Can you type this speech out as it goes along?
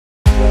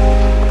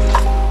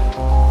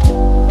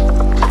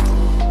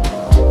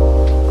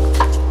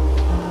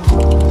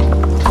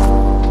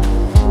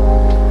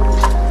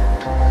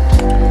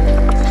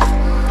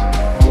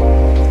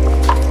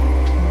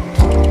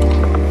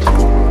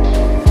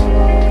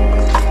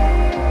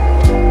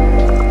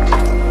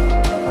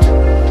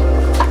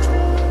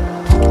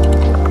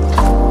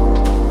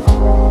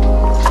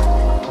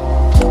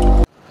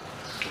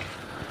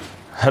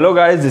Hello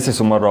guys, this is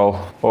Umar Rao.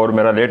 और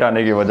मेरा late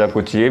आने की वजह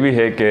कुछ ये भी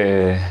है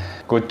कि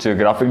कुछ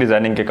ग्राफिक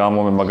डिज़ाइनिंग के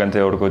कामों में मगन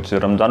थे और कुछ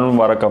रमज़ान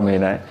मुबारक का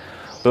महीना है,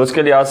 तो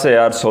उसके लिहाज से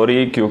यार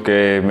सॉरी,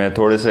 क्योंकि मैं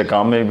थोड़े से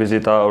काम में बिज़ी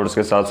था और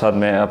उसके साथ साथ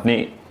मैं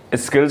अपनी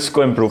स्किल्स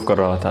को इम्प्रूव कर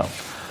रहा था।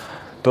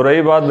 तो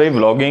रही बात भाई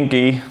व्लॉगिंग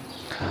की,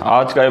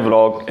 आज का ये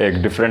व्लॉग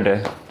एक डिफरेंट है,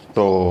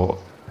 तो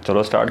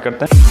चलो स्टार्ट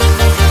करते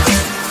हैं।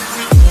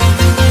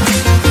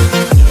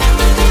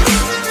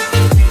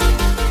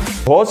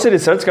 बहुत सी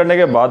रिसर्च करने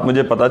के बाद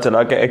मुझे पता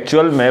चला कि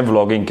एक्चुअल में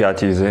व्लॉगिंग क्या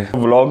चीज़ है।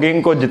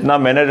 व्लॉगिंग को जितना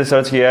मैंने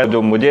रिसर्च किया है,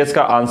 जो मुझे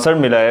इसका आंसर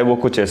मिला है वो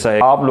कुछ ऐसा है।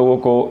 आप लोगों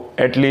को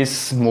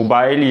एटलीस्ट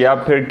मोबाइल या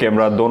फिर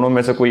कैमरा, दोनों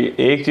में से कोई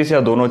एक चीज़ या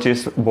दोनों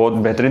चीज़ बहुत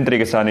बेहतरीन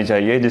तरीके से आनी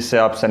चाहिए, जिससे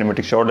आप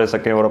सिनेमैटिक शॉट ले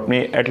सकें और अपनी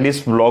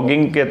एटलीस्ट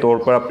व्लॉगिंग के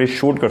तौर पर अपनी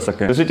शूट कर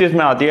सकें। दूसरी चीज़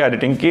में आती है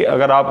एडिटिंग की।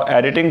 अगर आप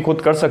एडिटिंग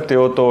खुद कर सकते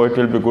हो तो it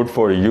will be good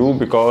for you,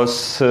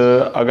 because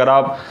अगर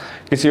आप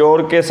किसी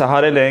और के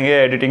सहारे लेंगे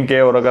एडिटिंग के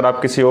और अगर आप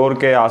किसी और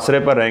के आसरे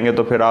पर रहेंगे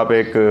तो फिर आप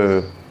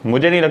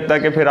मुझे नहीं लगता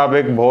कि फिर आप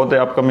एक बहुत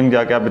अपकमिंग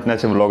जाके आप इतने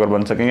अच्छे ब्लॉगर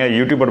बन सकेंगे,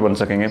 यूट्यूबर बन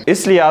सकेंगे।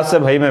 इस लिहाज से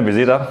भाई मैं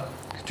बिज़ी था,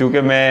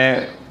 क्योंकि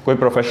मैं कोई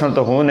प्रोफेशनल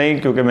तो हूँ नहीं,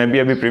 क्योंकि मैं भी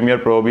अभी प्रीमियर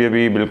प्रो भी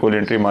अभी बिल्कुल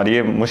एंट्री मारी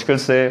है। मुश्किल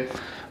से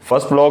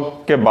फर्स्ट ब्लॉग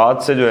के बाद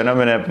से जो है ना,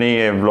 मैंने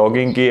अपनी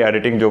व्लॉगिंग की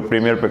एडिटिंग जो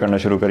प्रीमियर पे करना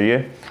शुरू करी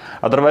है।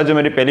 अदरवाइज जो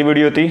मेरी पहली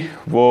वीडियो थी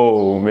वो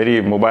मेरी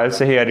मोबाइल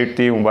से ही एडिट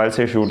थी, मोबाइल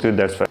से ही शूट थी,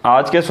 दैट्स व्हाई।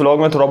 आज के इस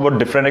व्लॉग में थोड़ा बहुत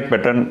डिफरेंट एक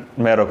पैटर्न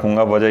मैं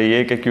रखूँगा। वजह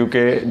ये कि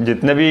क्योंकि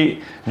जितने भी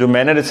जो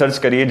मैंने रिसर्च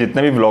करी है,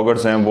 जितने भी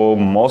व्लॉगर्स हैं वो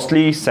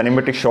मोस्टली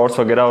सिनेमैटिक शॉट्स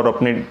वगैरह और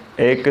अपनी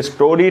एक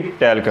स्टोरी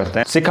टेल करते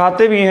हैं।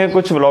 सिखाते भी हैं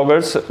कुछ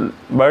व्लॉगर्स,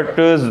 बट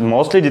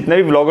मोस्टली जितने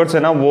भी व्लॉगर्स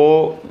हैं ना,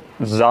 वो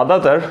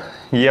ज़्यादातर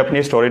ये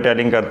अपनी स्टोरी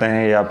टेलिंग करते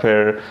हैं या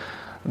फिर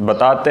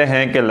बताते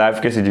हैं कि लाइफ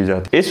कैसी जी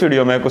जाती है। इस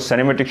वीडियो में कुछ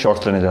सिनेमैटिक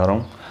शॉट्स लेने जा रहा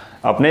हूँ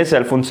अपने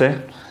सेलफोन से,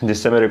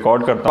 जिससे मैं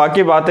रिकॉर्ड करता हूँ।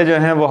 बाकी बातें जो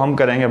हैं वो हम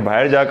करेंगे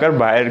बाहर जाकर,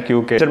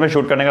 क्योंकि पिक्चर में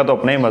शूट करने का तो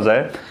अपना ही मज़ा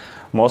है।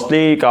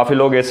 मोस्टली काफ़ी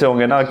लोग ऐसे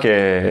होंगे ना कि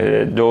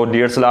जो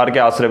DSLR के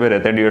आसरे पे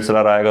रहते हैं,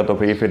 DSLR आएगा तो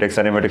फिर एक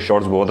सिनेमैटिक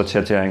शॉट्स बहुत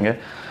अच्छे आएंगे।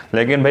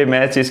 लेकिन भाई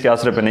मैं इस चीज़ के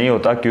आसरे पे नहीं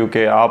होता,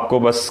 क्योंकि आपको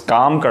बस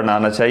काम करना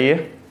आना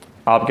चाहिए।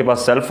 आपके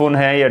पास सेल फोन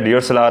है या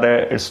DSLR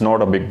है, it's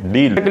not a big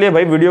deal. इसके लिए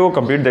भाई वीडियो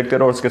को कंप्लीट देखते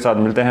रहो, उसके साथ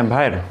मिलते हैं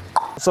बाहर।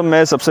 सब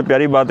में सबसे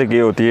प्यारी बात एक ये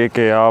होती है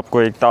कि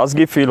आपको एक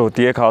ताजगी फील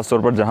होती है,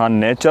 ख़ासतौर पर जहाँ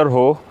नेचर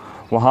हो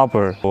वहाँ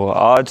पर। तो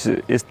आज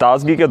इस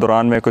ताजगी के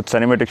दौरान में कुछ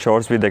सिनेमैटिक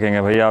शॉट्स भी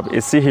देखेंगे भाई आप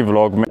इसी ही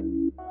व्लॉग में।